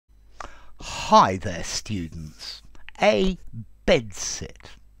Hi there, students. A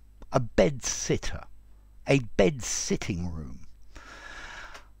bedsit, a bedsitter, a bed-sitting room.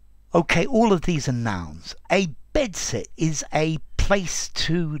 Okay, all of these are nouns. A bedsit is a place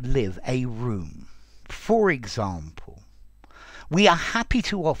to live, a room. For example, we are happy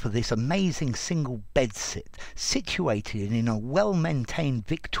to offer this amazing single bedsit situated in a well-maintained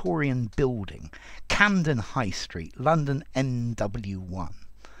Victorian building, Camden High Street, London NW1.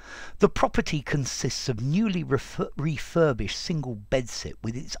 The property consists of newly refurbished single bedsit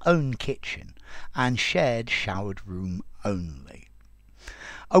with its own kitchen and shared showered room only.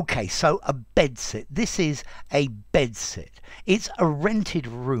 Okay, so a bedsit. This is a bedsit. It's a rented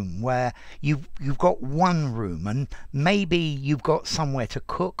room where you've got one room and maybe you've got somewhere to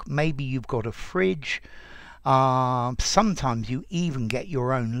cook, maybe you've got a fridge. Sometimes you even get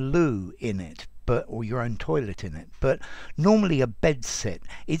your own loo in it. Or your own toilet in it, but normally a bedsit,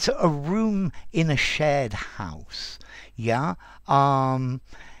 it's a room in a shared house. Yeah.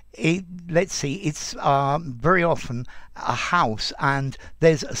 Let's see, it's very often a house and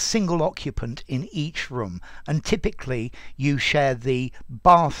there's a single occupant in each room, and typically you share the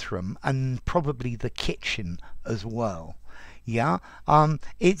bathroom and probably the kitchen as well. Yeah.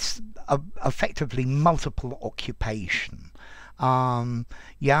 It's effectively multiple occupation.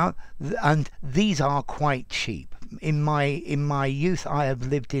 Yeah, and these are quite cheap. In my youth, I have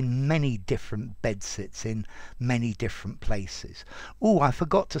lived in many different bedsits in many different places. Oh, I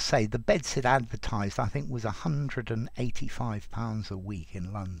forgot to say, the bedsit advertised, I think, was £185 a week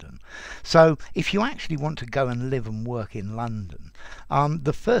in London. So if you actually want to go and live and work in London,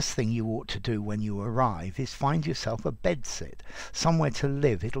 the first thing you ought to do when you arrive is find yourself a bedsit, somewhere to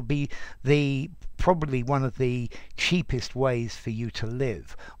live. It'll be probably one of the cheapest ways for you to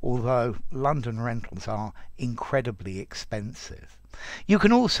live, although London rentals are incredibly expensive. You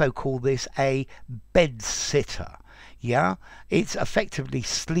can also call this a bedsitter. Yeah, it's effectively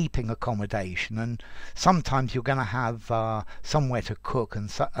sleeping accommodation, and sometimes you're going to have somewhere to cook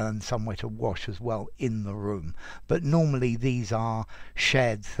and somewhere to wash as well in the room, but normally these are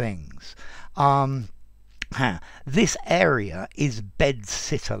shared things. This area is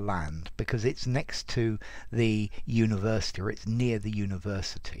bedsitter land because it's next to the university, or it's near the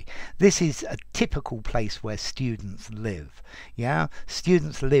university. This is a typical place where students live. Yeah,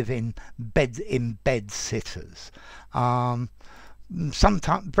 students live in bedsitters.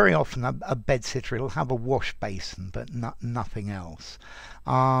 Sometimes, very often, a bedsitter, it'll have a wash basin, but nothing else.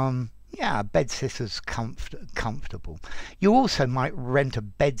 Yeah, bedsitters comfortable. You also might rent a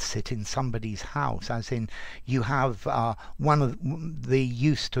bedsit in somebody's house, as in you have one of the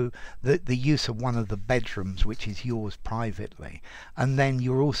use of one of the bedrooms, which is yours privately, and then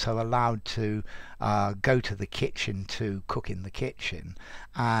you're also allowed to go to the kitchen to cook in the kitchen,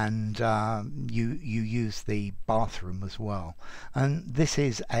 and you use the bathroom as well. And this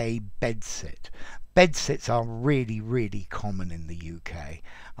is a bedsit. Bedsits are really common in the UK,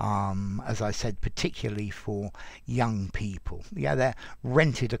 as I said, particularly for young people. Yeah, they're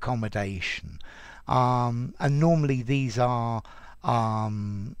rented accommodation, and normally these are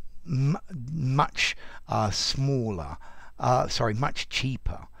much smaller, much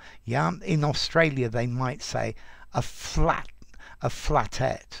cheaper. Yeah, in Australia they might say a flatette,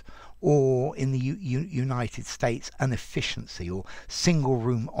 or in the United States an efficiency or single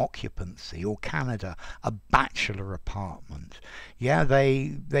room occupancy, or Canada a bachelor apartment. Yeah,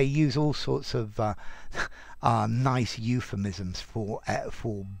 they use all sorts of nice euphemisms for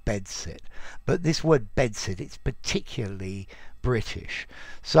bedsit, but this word bedsit, it's particularly British.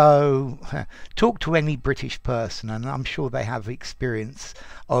 So talk to any British person and I'm sure they have experience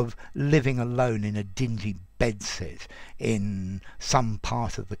of living alone in a dingy bedsit in some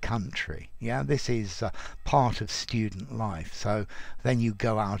part of the country. Yeah, this is part of student life, so then you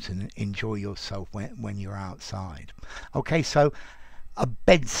go out and enjoy yourself when you're outside. Okay, so a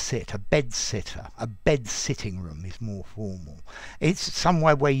bedsit, a bedsitter, a bed-sitting room is more formal. It's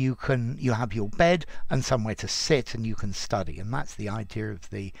somewhere where you have your bed and somewhere to sit and you can study, and that's the idea of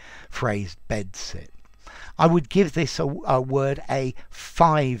the phrase bedsit. I would give this a word a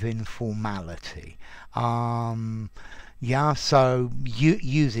 5 in formality. Yeah, so you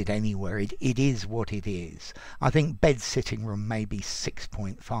use it anywhere. It is what it is. I think bed-sitting room may be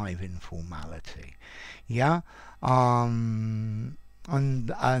 6.5 in formality. Yeah.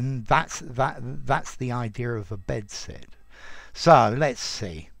 And that's the idea of a bedsit. So let's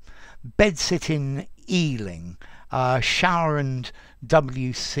see. Bedsit in Ealing, shower and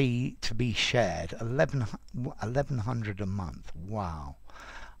WC to be shared, 1100 a month. Wow.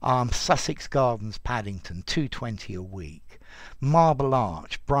 Sussex Gardens, Paddington, 220 a week. Marble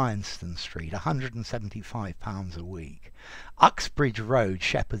Arch, Bryanston Street, £175 a week. Uxbridge Road,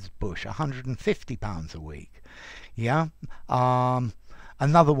 Shepherd's Bush, £150 a week. Yeah.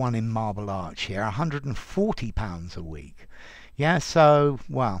 Another one in Marble Arch here, £140 a week. Yeah, so,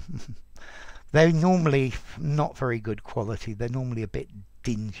 well, they're normally not very good quality. They're normally a bit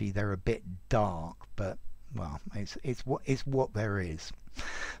dingy. They're a bit dark, but, well, it's what there is.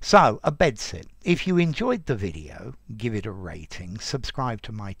 So, a bedsit. If you enjoyed the video, give it a rating, subscribe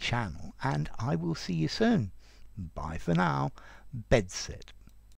to my channel, and I will see you soon. Bye for now. Bedsit.